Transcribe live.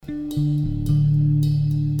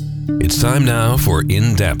It's time now for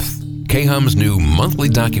In Depth, KHUM's new monthly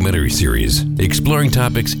documentary series exploring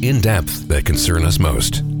topics in depth that concern us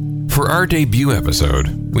most. For our debut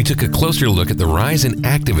episode, we took a closer look at the rise in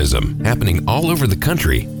activism happening all over the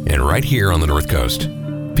country and right here on the North Coast.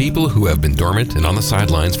 People who have been dormant and on the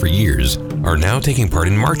sidelines for years are now taking part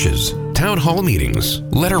in marches, town hall meetings,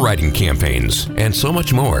 letter writing campaigns, and so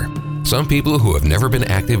much more. Some people who have never been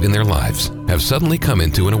active in their lives have suddenly come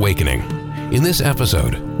into an awakening. In this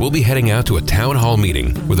episode, we'll be heading out to a town hall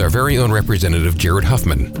meeting with our very own representative, Jared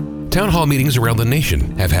Huffman. Town hall meetings around the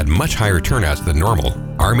nation have had much higher turnouts than normal.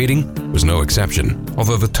 Our meeting was no exception,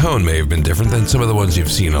 although the tone may have been different than some of the ones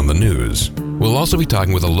you've seen on the news. We'll also be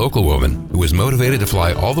talking with a local woman who was motivated to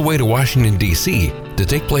fly all the way to Washington, D.C. to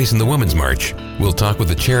take place in the Women's March. We'll talk with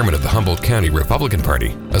the chairman of the Humboldt County Republican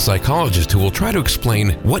Party, a psychologist who will try to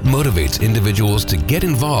explain what motivates individuals to get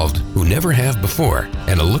involved who never have before,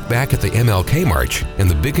 and a look back at the MLK March and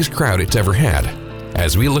the biggest crowd it's ever had,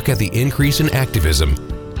 as we look at the increase in activism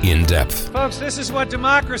in depth. Folks, this is what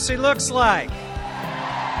democracy looks like.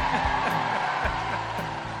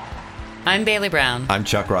 I'm Bailey Brown. I'm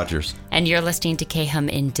Chuck Rogers. And you're listening to KHUM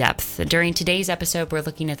In Depth. During today's episode, we're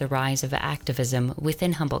looking at the rise of activism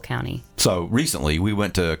within Humboldt County. So recently, we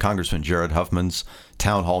went to Congressman Jared Huffman's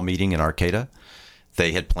town hall meeting in Arcata.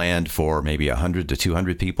 They had planned for maybe 100 to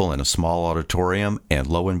 200 people in a small auditorium, and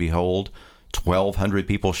lo and behold, 1,200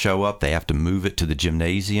 people show up. They have to move it to the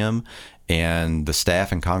gymnasium, and the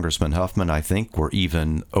staff and Congressman Huffman, I think, were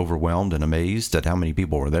even overwhelmed and amazed at how many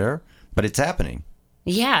people were there. But it's happening.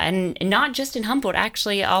 Yeah, and not just in Humboldt,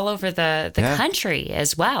 actually all over the country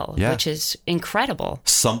as well, which is incredible.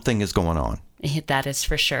 Something is going on. That is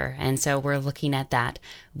for sure. And so we're looking at that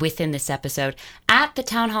within this episode. At the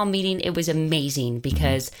town hall meeting, it was amazing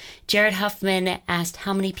because Jared Huffman asked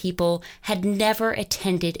how many people had never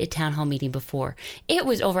attended a town hall meeting before. It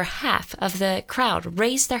was over half of the crowd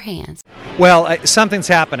raised their hands. Well, something's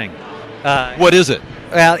happening. What is it?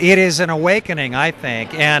 Well, it is an awakening, I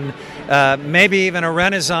think, and maybe even a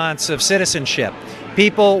renaissance of citizenship.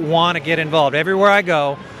 People want to get involved. Everywhere I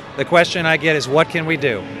go, the question I get is, what can we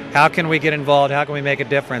do? How can we get involved? How can we make a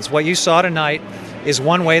difference? What you saw tonight is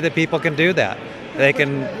one way that people can do that. They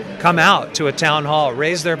can come out to a town hall,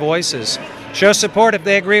 raise their voices, show support if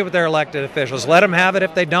they agree with their elected officials, let them have it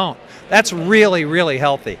if they don't. That's really, really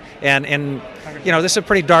healthy. And you know, this is a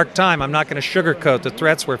pretty dark time. I'm not going to sugarcoat the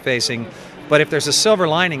threats we're facing. But if there's a silver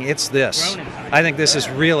lining, it's this. I think this is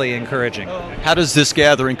really encouraging. How does this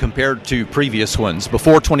gathering compare to previous ones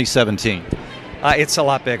before 2017? It's a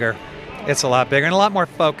lot bigger. It's a lot bigger and a lot more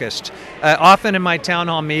focused. Often in my town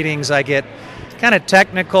hall meetings, I get kind of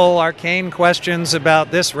technical, arcane questions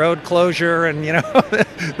about this road closure and, you know,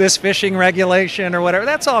 this fishing regulation or whatever.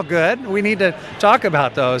 That's all good. We need to talk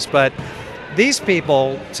about those. But these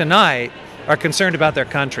people tonight are concerned about their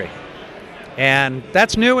country. And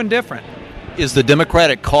that's new and different. Is the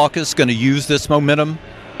Democratic caucus going to use this momentum?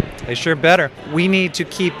 They sure better. We need to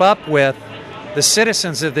keep up with the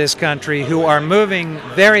citizens of this country who are moving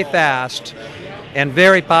very fast and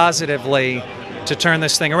very positively to turn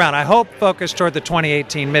this thing around. I hope focused toward the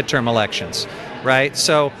 2018 midterm elections, right?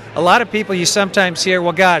 So a lot of people you sometimes hear,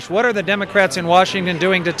 well, gosh, what are the Democrats in Washington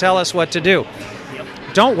doing to tell us what to do?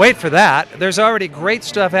 Don't wait for that. There's already great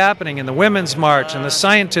stuff happening in the Women's March and the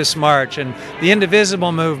Scientists' March and the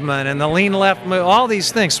Indivisible Movement and the Lean Left, all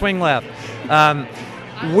these things, Swing Left.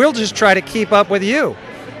 We'll just try to keep up with you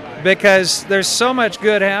because there's so much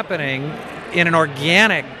good happening in an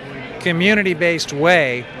organic, community-based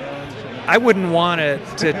way. I wouldn't want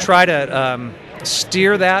to try to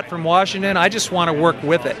steer that from Washington. I just want to work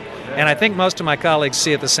with it. And I think most of my colleagues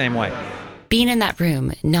see it the same way. Being in that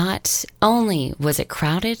room, not only was it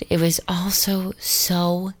crowded, it was also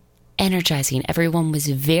so energizing. Everyone was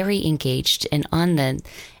very engaged and on the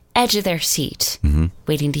edge of their seat,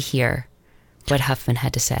 waiting to hear what Huffman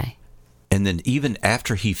had to say. And then even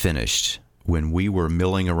after he finished, when we were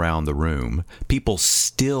milling around the room, people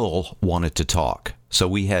still wanted to talk. So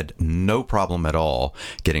we had no problem at all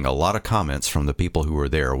getting a lot of comments from the people who were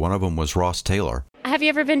there. One of them was Ross Taylor. Have you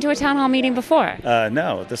ever been to a town hall meeting before?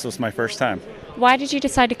 No, this was my first time. Why did you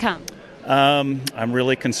decide to come? I'm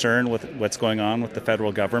really concerned with what's going on with the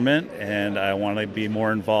federal government, and I want to be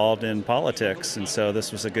more involved in politics. And so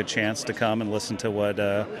this was a good chance to come and listen to what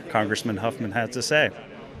Congressman Huffman had to say.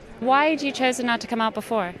 Why had you chosen not to come out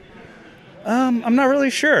before? I'm not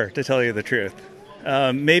really sure, to tell you the truth.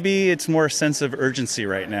 Maybe it's more a sense of urgency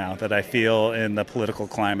right now that I feel in the political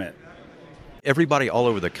climate. Everybody all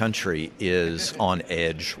over the country is on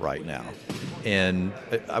edge right now. And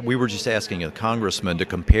we were just asking a congressman to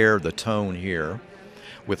compare the tone here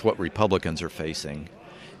with what Republicans are facing.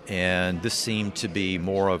 and this seemed to be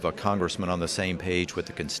more of a congressman on the same page with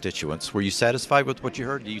the constituents. Were you satisfied with what you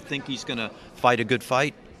heard? Do you think he's going to fight a good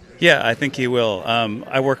fight? Yeah, I think he will.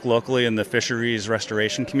 I work locally in the fisheries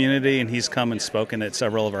restoration community, and he's come and spoken at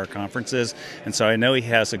several of our conferences. And so I know he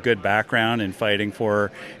has a good background in fighting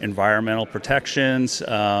for environmental protections,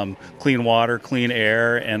 clean water, clean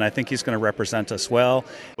air, and I think he's going to represent us well.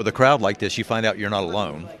 With a crowd like this, you find out you're not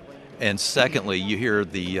alone. And secondly, you hear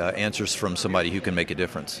the answers from somebody who can make a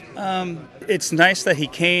difference. It's nice that he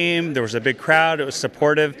came. There was a big crowd. It was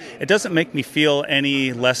supportive. It doesn't make me feel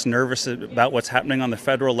any less nervous about what's happening on the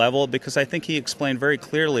federal level, because I think he explained very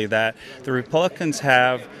clearly that the Republicans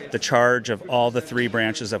have the charge of all the three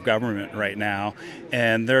branches of government right now,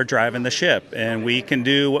 and they're driving the ship. And we can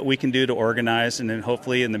do what we can do to organize, and then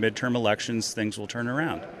hopefully in the midterm elections, things will turn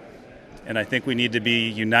around. And I think we need to be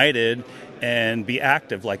united and be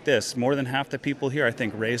active like this. More than half the people here, I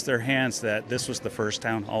think, raised their hands that this was the first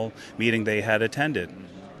town hall meeting they had attended.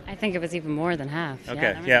 I think it was even more than half.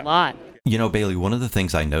 Okay, A lot. You know, Bailey, one of the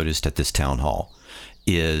things I noticed at this town hall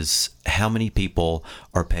is how many people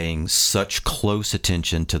are paying such close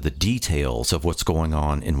attention to the details of what's going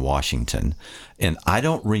on in Washington. And I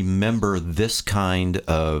don't remember this kind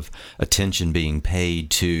of attention being paid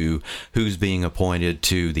to who's being appointed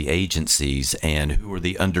to the agencies and who are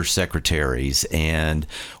the undersecretaries and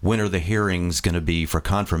when are the hearings going to be for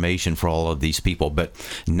confirmation for all of these people. But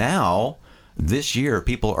now, this year,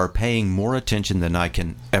 people are paying more attention than I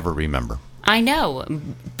can ever remember. I know.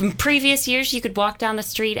 In previous years, you could walk down the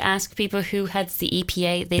street, ask people who heads the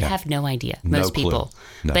EPA. They'd have no idea, most people.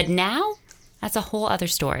 No. But now, that's a whole other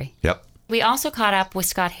story. Yep. We also caught up with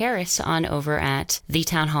Scott Harris on over at the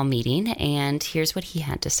town hall meeting, and here's what he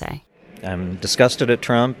had to say. I'm disgusted at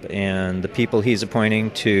Trump and the people he's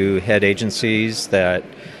appointing to head agencies that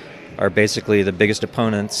are basically the biggest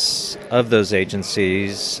opponents of those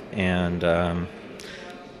agencies, and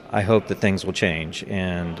I hope that things will change.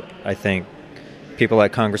 And I think people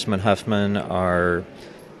like Congressman Huffman are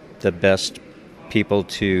the best people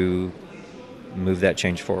to move that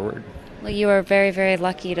change forward. Well, you are very, very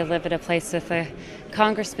lucky to live at a place with a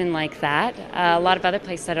congressman like that. A lot of other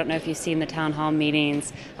places, I don't know if you've seen the town hall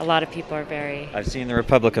meetings, a lot of people are very... I've seen the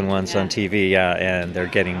Republican ones on TV, and they're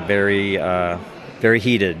getting very, very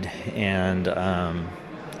heated, and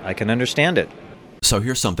I can understand it. So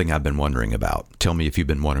here's something I've been wondering about. Tell me if you've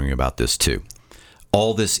been wondering about this too.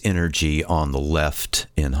 All this energy on the left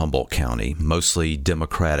in Humboldt County, mostly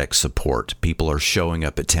Democratic support. People are showing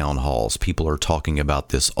up at town halls. People are talking about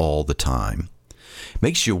this all the time.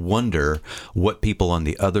 Makes you wonder what people on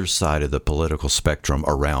the other side of the political spectrum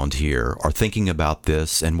around here are thinking about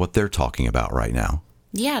this and what they're talking about right now.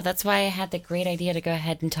 Yeah, that's why I had the great idea to go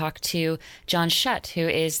ahead and talk to John Schutt, who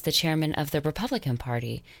is the chairman of the Republican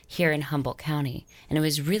Party here in Humboldt County. And it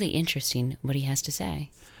was really interesting what he has to say.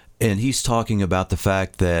 And he's talking about the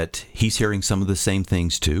fact that he's hearing some of the same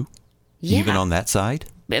things too, even on that side?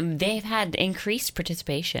 They've had increased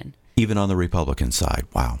participation. Even on the Republican side,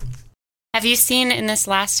 wow. Have you seen in this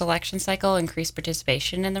last election cycle increased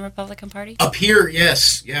participation in the Republican Party? Up here,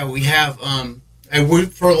 yes. Yeah, we have... I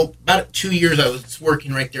worked for about 2 years. I was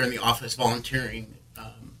working right there in the office, volunteering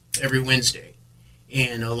every Wednesday,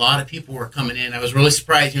 and a lot of people were coming in. I was really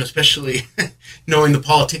surprised, especially knowing the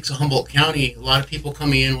politics of Humboldt County. A lot of people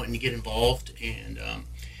coming in wanting to get involved. And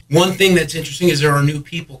one thing that's interesting is there are new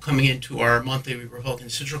people coming into our monthly Republican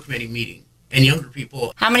Central Committee meeting, and younger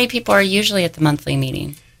people. How many people are usually at the monthly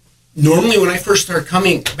meeting? Normally, when I first started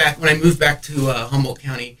coming back, when I moved back to Humboldt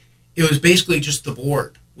County, it was basically just the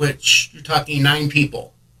board, which you're talking 9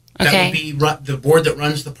 people. Okay. That would be the board that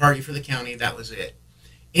runs the party for the county. That was it.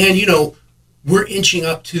 And, we're inching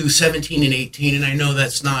up to 17 and 18, and I know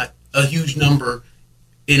that's not a huge number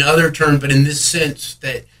in other terms, but in this sense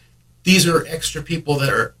that these are extra people that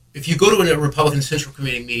are, if you go to a Republican Central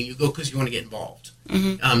Committee meeting, you go because you want to get involved.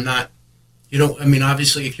 Mm-hmm.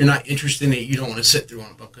 Obviously, if you're not interested in it, you don't want to sit through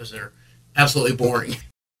them because they're absolutely boring.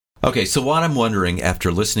 Okay, so what I'm wondering,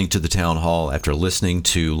 after listening to the town hall, after listening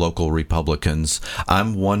to local Republicans,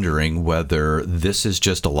 I'm wondering whether this is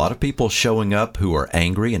just a lot of people showing up who are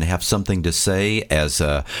angry and have something to say as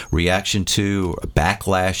a reaction to, a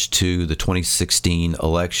backlash to the 2016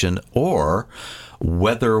 election, or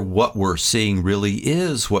whether what we're seeing really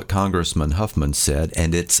is what Congressman Huffman said,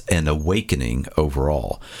 and it's an awakening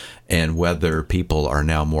overall, and whether people are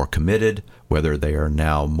now more committed, whether they are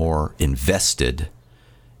now more invested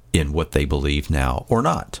in what they believe now or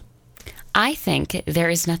not. I think there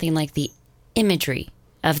is nothing like the imagery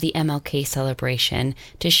of the MLK celebration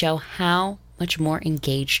to show how much more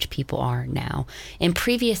engaged people are now. In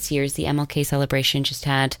previous years, the MLK celebration just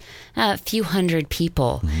had a few hundred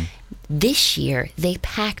people. This year, they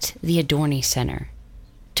packed the Adorney Center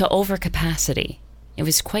to over capacity. It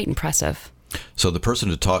was quite impressive. So the person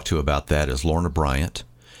to talk to about that is Lorna Bryant.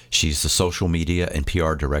 She's the social media and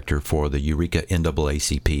PR director for the Eureka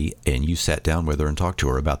NAACP, and you sat down with her and talked to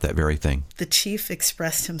her about that very thing. The chief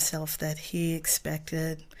expressed himself that he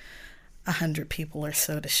expected 100 people or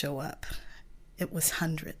so to show up. It was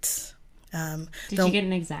hundreds. Did you get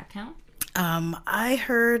an exact count? I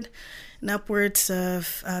heard an upwards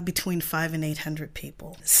of between 500 and 800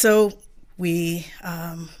 people. So we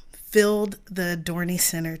filled the Adorney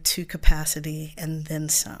Center to capacity and then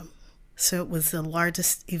some. So it was the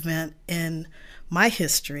largest event in my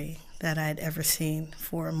history that I'd ever seen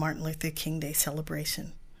for a Martin Luther King Day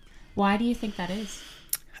celebration. Why do you think that is?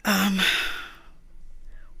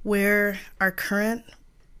 Where our current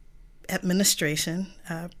administration,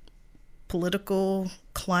 political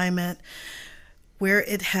climate, where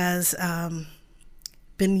it has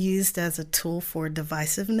been used as a tool for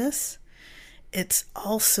divisiveness, it's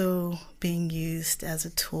also being used as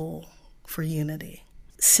a tool for unity.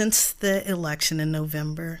 Since the election in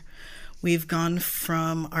November, we've gone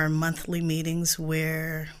from our monthly meetings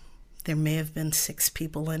where there may have been 6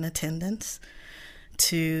 people in attendance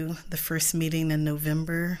to the first meeting in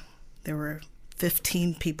November, there were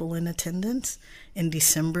 15 people in attendance. In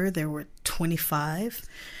December, there were 25.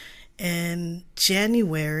 In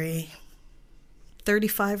January,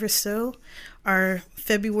 35 or so. Our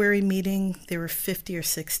February meeting, there were 50 or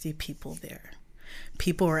 60 people there.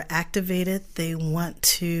 People are activated. They want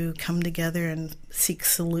to come together and seek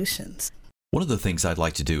solutions. One of the things I'd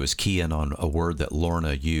like to do is key in on a word that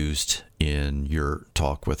Lorna used in your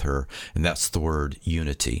talk with her, and that's the word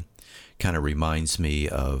unity. Kind of reminds me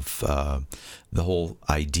of the whole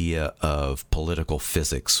idea of political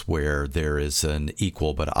physics, where there is an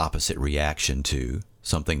equal but opposite reaction to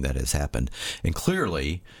something that has happened. And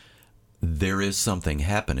clearly, there is something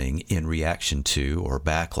happening in reaction to or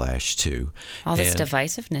backlash to all this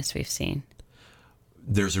divisiveness we've seen.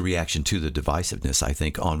 There's a reaction to the divisiveness, I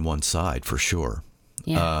think, on one side for sure.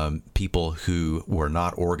 Yeah. People who were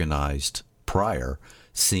not organized prior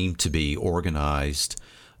seem to be organized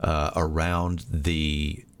around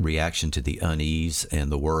the reaction to the unease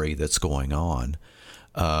and the worry that's going on.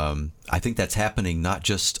 I think that's happening not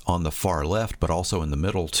just on the far left, but also in the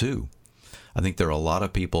middle, too. I think there are a lot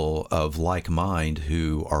of people of like mind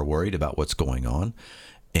who are worried about what's going on,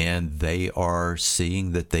 and they are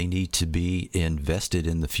seeing that they need to be invested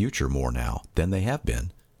in the future more now than they have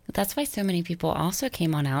been. That's why so many people also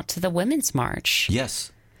came on out to the Women's March.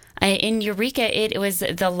 Yes. In Eureka, it was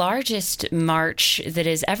the largest march that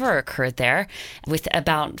has ever occurred there, with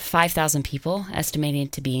about 5,000 people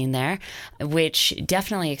estimated to be in there, which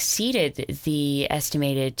definitely exceeded the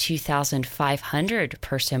estimated 2,500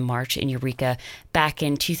 person march in Eureka back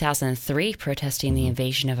in 2003, protesting the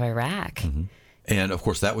invasion of Iraq. Mm-hmm. And, of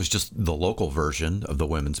course, that was just the local version of the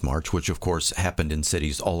Women's March, which, of course, happened in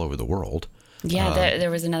cities all over the world. Yeah,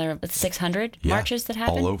 there was another 600 marches that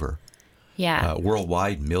happened. All over. Yeah.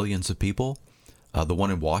 Worldwide, millions of people. The one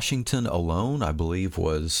in Washington alone, I believe,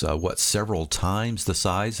 was, several times the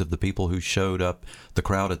size of the people who showed up, the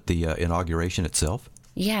crowd at the inauguration itself?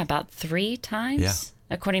 Yeah, about 3 times,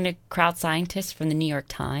 according to crowd scientists from the New York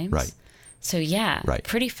Times. Right. So, yeah,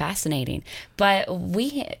 pretty fascinating. But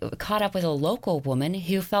we caught up with a local woman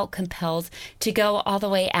who felt compelled to go all the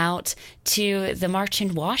way out to the march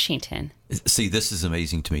in Washington. See, this is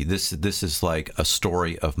amazing to me. This is like a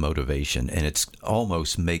story of motivation, and it's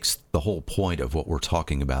almost makes the whole point of what we're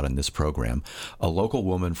talking about in this program. A local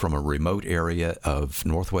woman from a remote area of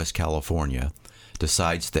Northwest California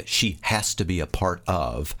decides that she has to be a part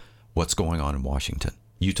of what's going on in Washington.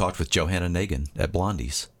 You talked with Johanna Nagin at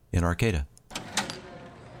Blondie's in Arcata.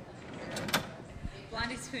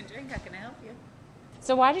 Blondie's Food and Drink, how can I help you?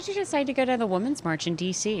 So why did you decide to go to the Women's March in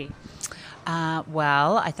D.C.?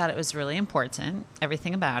 Well, I thought it was really important,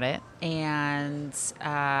 everything about it. And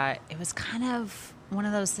it was kind of one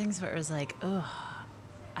of those things where it was like, ugh,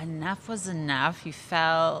 enough was enough. You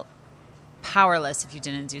felt powerless if you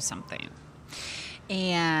didn't do something.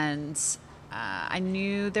 And I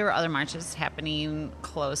knew there were other marches happening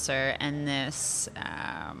closer, and this,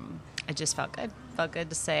 I just felt good. Felt good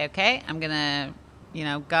to say, okay, I'm going to,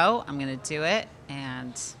 go. I'm going to do it.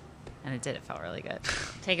 And it did. It felt really good.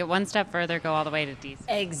 Take it one step further, go all the way to DC.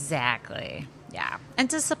 Exactly. Yeah. And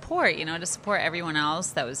to support everyone else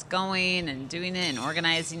that was going and doing it and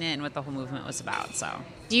organizing it and what the whole movement was about. So,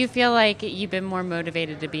 do you feel like you've been more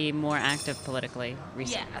motivated to be more active politically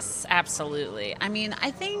recently? Yes, absolutely. I mean,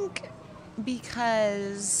 I think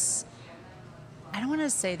because I don't want to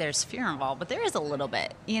say there's fear involved, but there is a little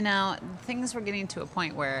bit. You know, things were getting to a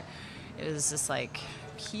point where it was just like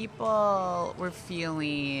people were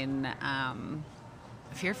feeling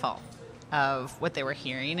fearful of what they were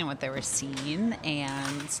hearing and what they were seeing,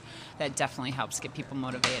 and that definitely helps get people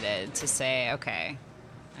motivated to say, okay,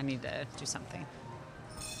 I need to do something.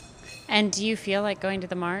 And do you feel like going to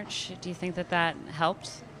the march? Do you think that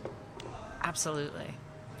helped? Absolutely.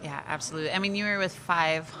 Yeah, absolutely. I mean, you were with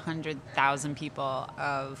 500,000 people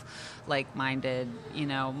of like-minded,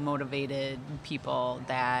 motivated people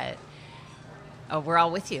that were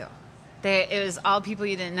all with you. It was all people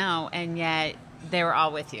you didn't know, and yet they were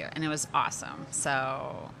all with you, and it was awesome.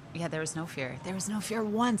 So, yeah, there was no fear. There was no fear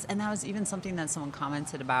once, and that was even something that someone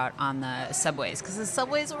commented about on the subways, because the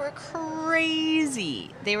subways were crazy.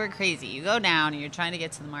 They were crazy. You go down, and you're trying to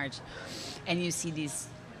get to the march, and you see these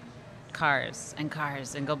cars and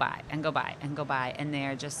go by and go by and go by, and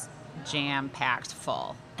they're just jam-packed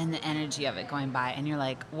full, and the energy of it going by, and you're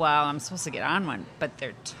like, well, I'm supposed to get on one, but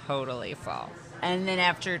they're totally full. And then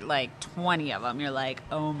after like 20 of them, you're like,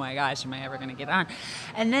 oh my gosh, am I ever going to get on?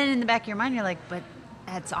 And then in the back of your mind, you're like, but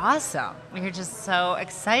that's awesome. You're just so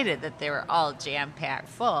excited that they were all jam-packed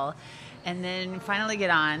full. And then finally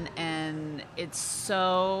get on, and it's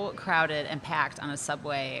so crowded and packed on a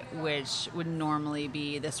subway, which would normally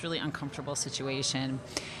be this really uncomfortable situation.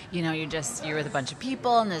 You're with a bunch of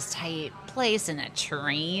people in this tight place in a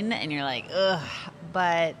train, and you're like, ugh.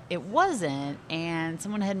 But it wasn't, and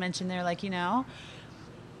someone had mentioned they're like, you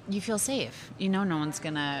feel safe. No one's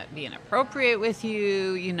going to be inappropriate with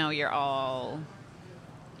you. You're all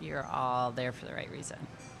there for the right reason.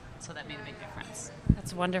 So that made a big difference.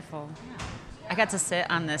 That's wonderful. Yeah. I got to sit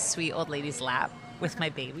on this sweet old lady's lap with my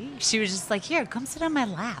baby. She was just like, here, come sit on my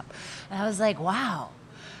lap. And I was like, wow,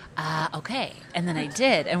 okay. And then I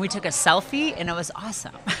did, and we took a selfie, and it was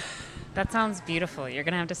awesome. That sounds beautiful. You're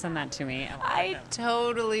going to have to send that to me. I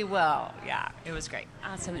totally will. Yeah, it was great.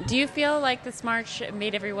 Awesome. Do you feel like this march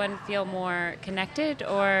made everyone feel more connected,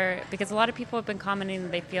 or because a lot of people have been commenting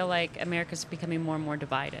that they feel like America's becoming more and more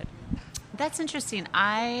divided? That's interesting.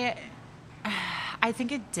 I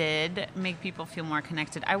think it did make people feel more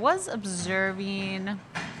connected. I was observing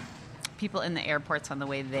people in the airports on the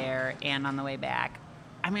way there and on the way back.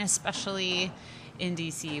 I mean, especially in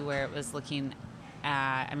D.C., where it was looking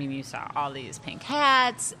at, you saw all these pink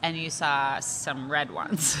hats, and you saw some red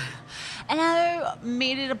ones. And I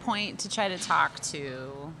made it a point to try to talk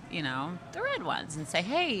to, the red ones and say,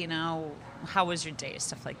 hey, how was your day,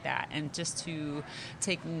 stuff like that, and just to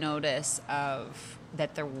take notice of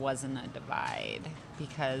that there wasn't a divide,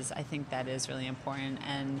 because I think that is really important.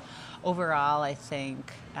 And overall, I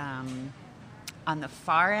think on the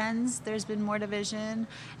far ends there's been more division,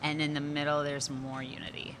 and in the middle there's more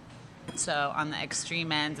unity. So on the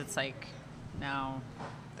extreme ends, it's like, no,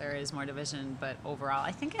 there is more division, but overall,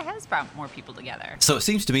 I think it has brought more people together. So it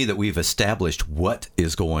seems to me that we've established what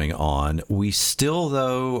is going on. We still,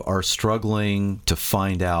 though, are struggling to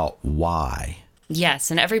find out why. Yes,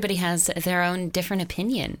 and everybody has their own different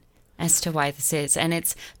opinion as to why this is. And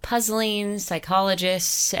it's puzzling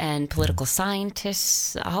psychologists and political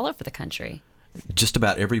scientists all over the country. Just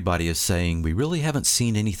about everybody is saying we really haven't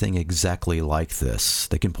seen anything exactly like this.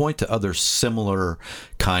 They can point to other similar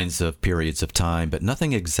kinds of periods of time, but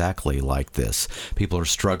nothing exactly like this. People are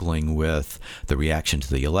struggling with the reaction to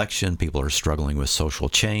the election. People are struggling with social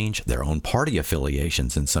change, their own party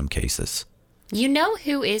affiliations in some cases. You know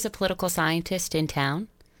who is a political scientist in town?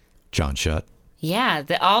 John Schutt. Yeah,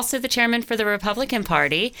 also the chairman for the Republican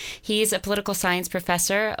Party. He's a political science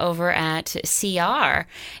professor over at CR,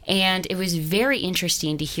 and it was very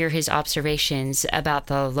interesting to hear his observations about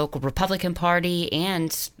the local Republican Party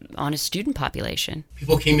and on a student population.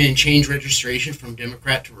 People came in and changed registration from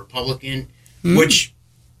Democrat to Republican, which,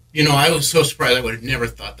 I was so surprised. I would have never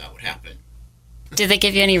thought that would happen. Did they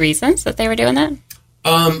give you any reasons that they were doing that?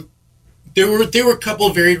 There were a couple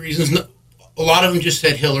of varied reasons. A lot of them just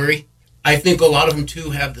said Hillary. I think a lot of them,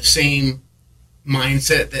 too, have the same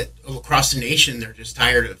mindset that across the nation, they're just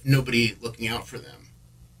tired of nobody looking out for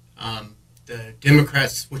them. The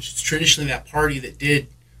Democrats, which is traditionally that party that did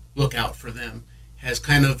look out for them, has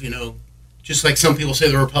kind of, just like some people say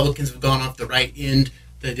the Republicans have gone off the right end,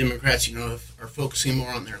 the Democrats, are focusing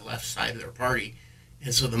more on their left side of their party.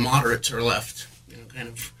 And so the moderates are left, kind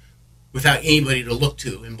of without anybody to look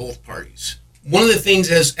to in both parties. One of the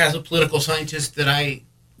things as a political scientist that I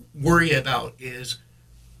worry about is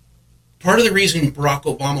part of the reason Barack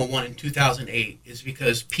Obama won in 2008 is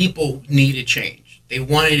because people needed change. They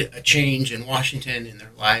wanted a change in Washington in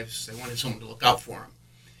their lives. They wanted someone to look out for them.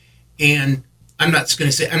 And I'm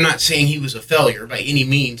not saying he was a failure by any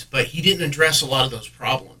means, but he didn't address a lot of those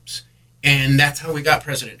problems. And that's how we got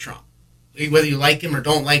President Trump. Whether you like him or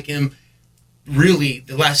don't like him, really,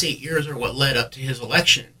 the last 8 years are what led up to his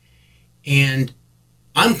election. And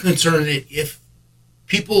I'm concerned that if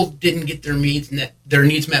people didn't get their needs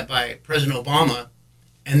met by President Obama,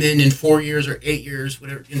 and then in 4 years or 8 years,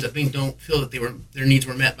 whatever it ends up being, don't feel that their needs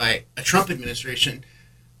were met by a Trump administration,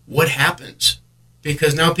 what happens?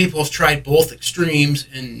 Because now people have tried both extremes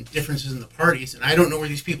and differences in the parties, and I don't know where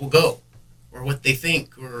these people go or what they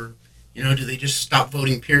think, or, do they just stop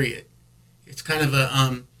voting, period? It's kind of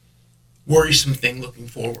a worrisome thing looking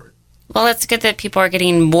forward. Well, it's good that people are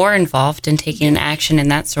getting more involved and taking action in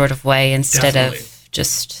that sort of way instead of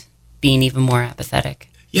just being even more apathetic.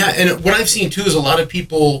 Yeah, and what I've seen too is a lot of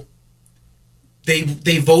people, they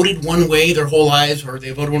voted one way their whole lives, or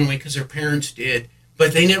they voted one way because their parents did,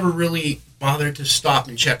 but they never really bothered to stop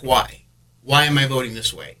and check why. Why am I voting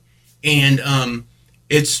this way? And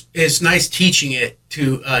it's nice teaching it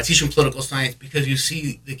to teaching political science, because you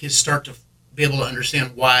see the kids start to be able to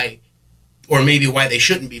understand why, or maybe why they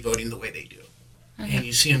shouldn't be voting the way they do. Okay. And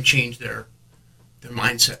you see them change their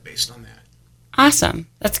mindset based on that. Awesome.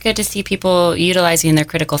 That's good to see people utilizing their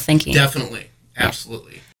critical thinking. Definitely.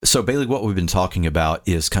 Absolutely. Yeah. So, Bailey, what we've been talking about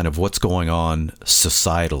is kind of what's going on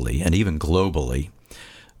societally and even globally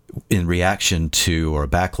in reaction to, or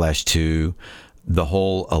backlash to, the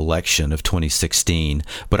whole election of 2016,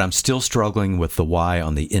 but I'm still struggling with the why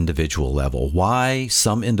on the individual level. Why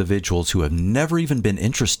some individuals who have never even been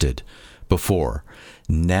interested before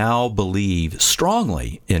now believe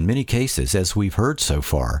strongly, in many cases, as we've heard so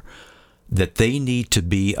far, that they need to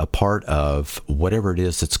be a part of whatever it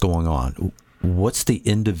is that's going on. What's the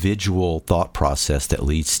individual thought process that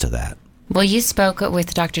leads to that? Well, you spoke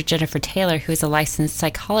with Dr. Jennifer Taylor, who is a licensed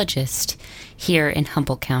psychologist here in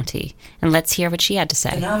Humboldt County. And let's hear what she had to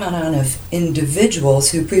say. Phenomenon of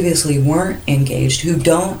individuals who previously weren't engaged, who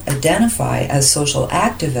don't identify as social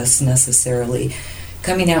activists necessarily,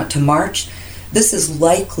 coming out to march, this is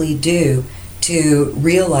likely due to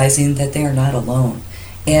realizing that they are not alone.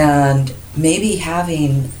 And maybe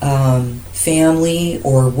having family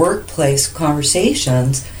or workplace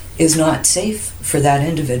conversations is not safe for that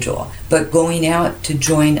individual. But going out to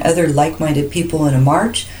join other like-minded people in a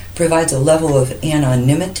march provides a level of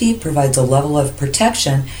anonymity, provides a level of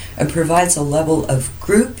protection, and provides a level of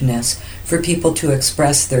groupness for people to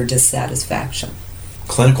express their dissatisfaction.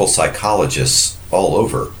 Clinical psychologists all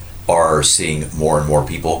over are seeing more and more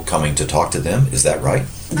people coming to talk to them. Is that right?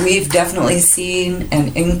 We've definitely seen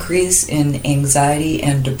an increase in anxiety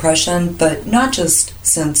and depression, but not just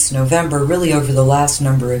since November, really over the last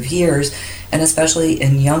number of years, and especially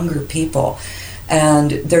in younger people.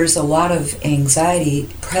 And there's a lot of anxiety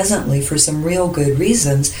presently for some real good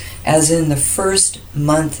reasons, as in the first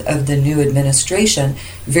month of the new administration,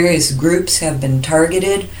 various groups have been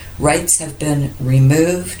targeted, rights have been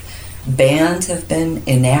removed, bans have been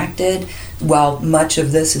enacted, while much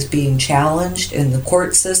of this is being challenged in the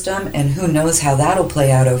court system, and who knows how that'll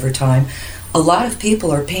play out over time. A lot of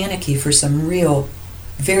people are panicky for some real,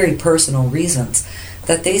 very personal reasons,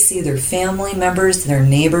 that they see their family members, their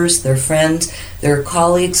neighbors, their friends, their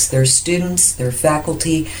colleagues, their students, their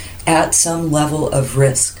faculty at some level of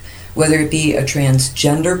risk. Whether it be a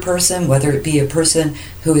transgender person, whether it be a person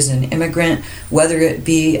who is an immigrant, whether it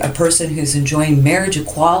be a person who's enjoying marriage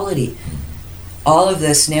equality, all of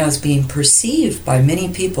this now is being perceived by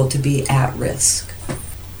many people to be at risk.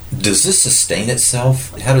 Does this sustain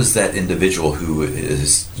itself? How does that individual who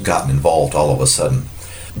has gotten involved all of a sudden,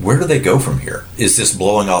 where do they go from here? Is this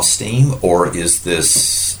blowing off steam, or is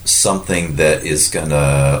this something that is going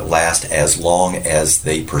to last as long as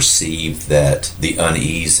they perceive that the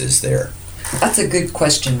unease is there? That's a good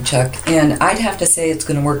question, Chuck. And I'd have to say it's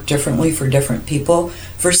going to work differently for different people.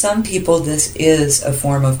 For some people, this is a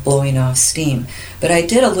form of blowing off steam. But I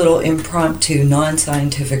did a little impromptu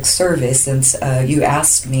non-scientific survey since you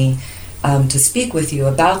asked me to speak with you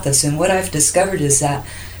about this. And what I've discovered is that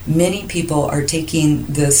many people are taking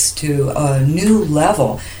this to a new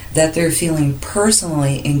level, that they're feeling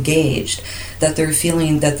personally engaged, that they're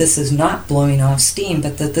feeling that this is not blowing off steam,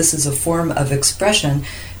 but that this is a form of expression,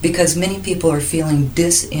 because many people are feeling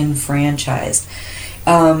disenfranchised.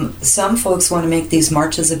 Some folks want to make these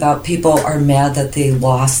marches about people are mad that they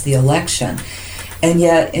lost the election. And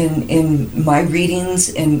yet in my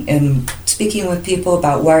readings and speaking with people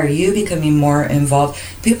about why are you becoming more involved,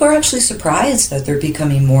 people are actually surprised that they're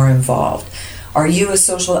becoming more involved. Are you a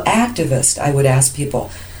social activist? I would ask people.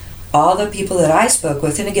 all the people that I spoke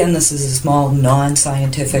with, and again, this is a small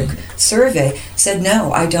non-scientific survey, said,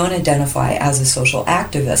 no, I don't identify as a social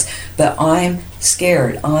activist, but I'm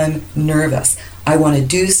scared, I'm nervous, I want to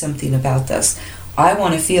do something about this. I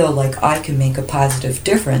want to feel like I can make a positive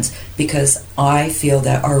difference because I feel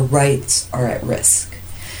that our rights are at risk.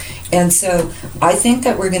 And so I think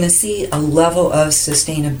that we're going to see a level of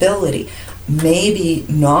sustainability, maybe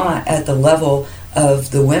not at the level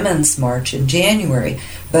of the Women's March in January,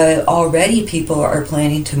 but already people are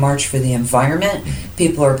planning to march for the environment,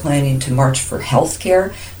 people are planning to march for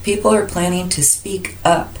healthcare, people are planning to speak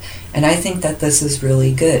up. And I think that this is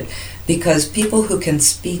really good because people who can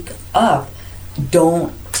speak up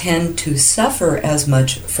don't tend to suffer as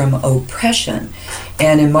much from oppression.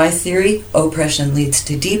 And in my theory, oppression leads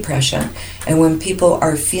to depression. And when people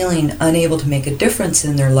are feeling unable to make a difference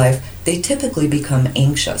in their life, they typically become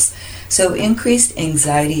anxious. So increased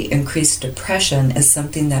anxiety, increased depression is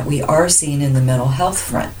something that we are seeing in the mental health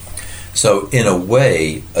front. So in a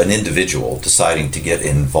way, an individual deciding to get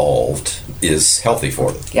involved is healthy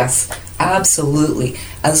for them. Yes, absolutely.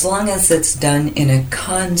 As long as it's done in a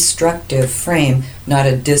constructive frame, not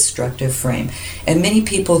a destructive frame. And many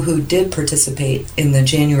people who did participate in the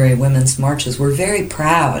January Women's Marches were very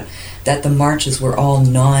proud that the marches were all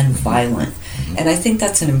non-violent. And I think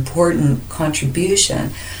that's an important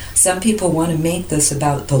contribution. Some people want to make this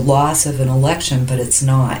about the loss of an election, but it's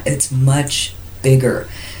not. It's much bigger.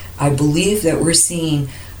 I believe that we're seeing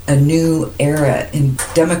a new era in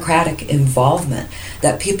democratic involvement,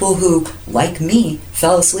 that people who, like me,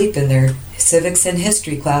 fell asleep in their civics and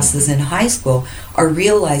history classes in high school are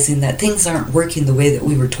realizing that things aren't working the way that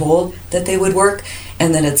we were told that they would work,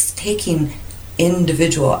 and that it's taking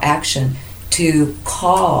individual action to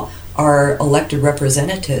call our elected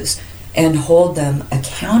representatives and hold them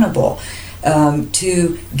accountable.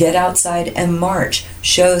 To get outside and march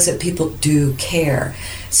shows that people do care.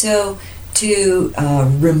 So to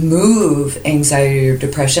remove anxiety or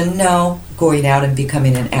depression, no, going out and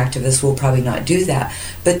becoming an activist will probably not do that.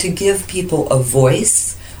 But to give people a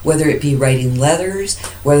voice, whether it be writing letters,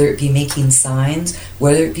 whether it be making signs,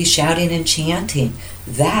 whether it be shouting and chanting,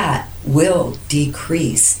 that will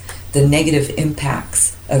decrease the negative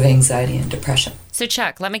impacts of anxiety and depression. So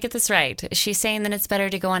Chuck, let me get this right. She's saying that it's better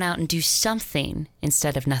to go on out and do something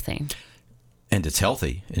instead of nothing. And it's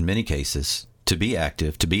healthy in many cases to be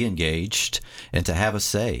active, to be engaged, and to have a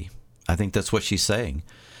say. I think that's what she's saying.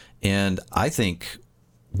 And I think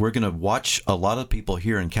we're going to watch a lot of people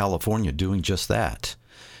here in California doing just that.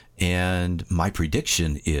 And my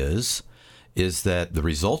prediction is that the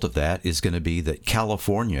result of that is going to be that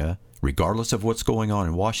California, regardless of what's going on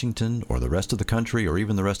in Washington or the rest of the country or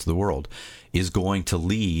even the rest of the world, is going to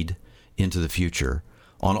lead into the future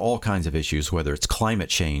on all kinds of issues, whether it's climate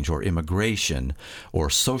change or immigration or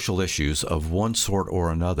social issues of one sort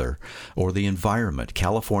or another, or the environment.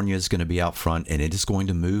 California is going to be out front, and it is going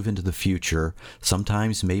to move into the future,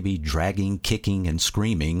 sometimes maybe dragging, kicking, and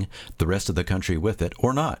screaming the rest of the country with it,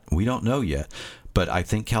 or not. We don't know yet. But I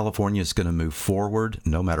think California is going to move forward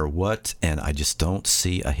no matter what, and I just don't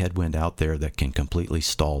see a headwind out there that can completely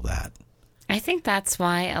stall that. I think that's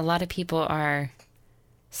why a lot of people are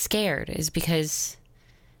scared, is because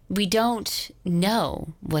we don't know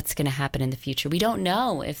what's going to happen in the future. We don't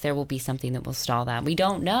know if there will be something that will stall that. We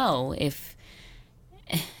don't know if,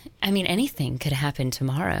 anything could happen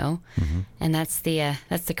tomorrow. Mm-hmm. And that's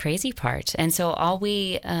the crazy part. And so all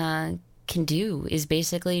we can do is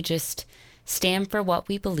basically just stand for what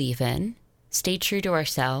we believe in, stay true to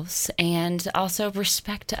ourselves, and also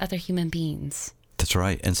respect other human beings. That's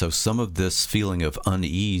right. And so some of this feeling of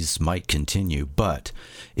unease might continue. But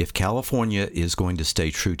if California is going to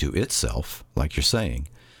stay true to itself, like you're saying,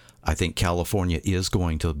 I think California is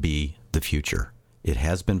going to be the future. It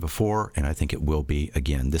has been before, and I think it will be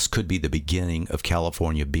again. This could be the beginning of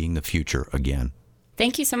California being the future again.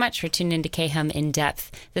 Thank you so much for tuning into KHUM In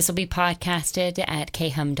Depth. This will be podcasted at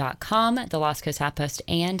khum.com, the Lost Coast Outpost,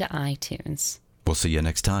 and iTunes. We'll see you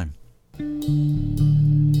next time.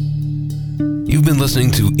 You've been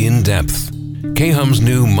listening to In Depth, KHUM's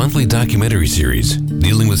new monthly documentary series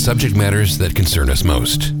dealing with subject matters that concern us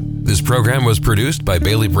most. This program was produced by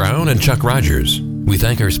Bailey Brown and Chuck Rogers. We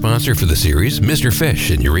thank our sponsor for the series, Mr.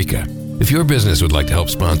 Fish in Eureka. If your business would like to help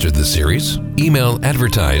sponsor this series, email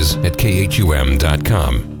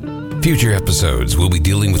advertise@khum.com. Future episodes will be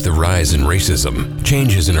dealing with the rise in racism,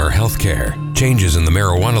 changes in our healthcare, changes in the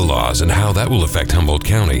marijuana laws and how that will affect Humboldt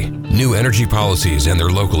County, new energy policies and their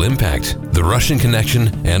local impact, the Russian connection,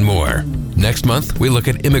 and more. Next month, we look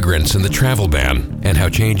at immigrants and the travel ban and how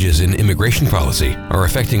changes in immigration policy are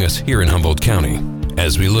affecting us here in Humboldt County.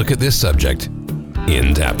 As we look at this subject,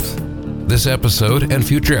 In Depth. This episode and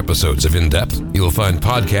future episodes of In Depth you'll find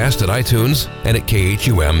podcast at iTunes and at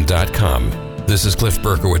khum.com. This is Cliff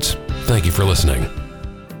Berkowitz. Thank you for listening.